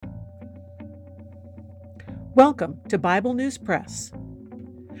Welcome to Bible News Press.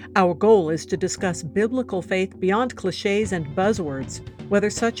 Our goal is to discuss biblical faith beyond cliches and buzzwords, whether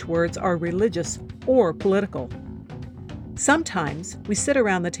such words are religious or political. Sometimes we sit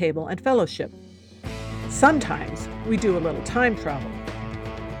around the table and fellowship. Sometimes we do a little time travel.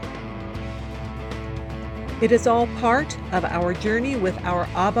 It is all part of our journey with our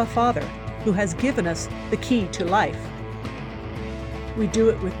Abba Father, who has given us the key to life. We do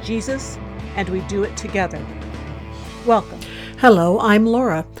it with Jesus, and we do it together. Welcome. Hello, I'm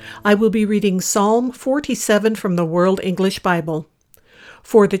Laura. I will be reading Psalm 47 from the World English Bible.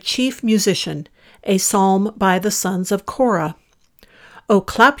 For the chief musician, a psalm by the sons of Korah. O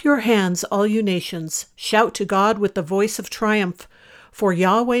clap your hands, all you nations. Shout to God with the voice of triumph. For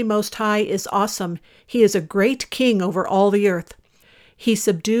Yahweh Most High is awesome. He is a great king over all the earth. He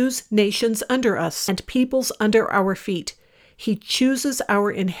subdues nations under us and peoples under our feet. He chooses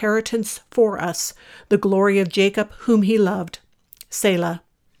our inheritance for us, the glory of Jacob, whom he loved. Selah.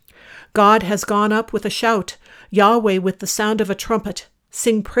 God has gone up with a shout, Yahweh with the sound of a trumpet.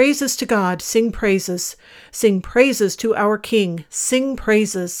 Sing praises to God, sing praises. Sing praises to our King, sing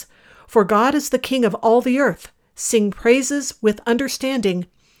praises. For God is the King of all the earth. Sing praises with understanding.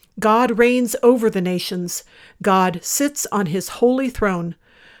 God reigns over the nations. God sits on his holy throne.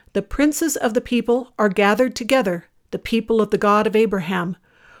 The princes of the people are gathered together, the people of the God of Abraham.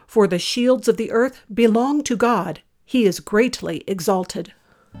 For the shields of the earth belong to God. He is greatly exalted.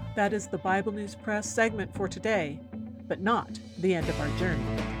 That is the Bible News Press segment for today, but not the end of our journey.